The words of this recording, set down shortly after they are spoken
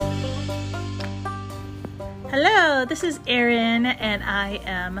Hello, this is Erin, and I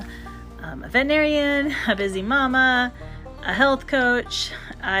am a veterinarian, a busy mama, a health coach.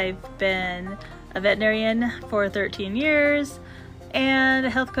 I've been a veterinarian for 13 years and a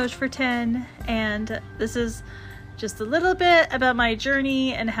health coach for 10, and this is just a little bit about my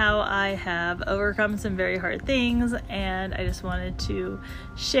journey and how I have overcome some very hard things, and I just wanted to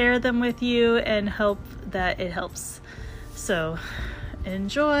share them with you and hope that it helps. So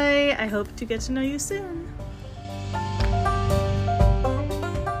enjoy. I hope to get to know you soon.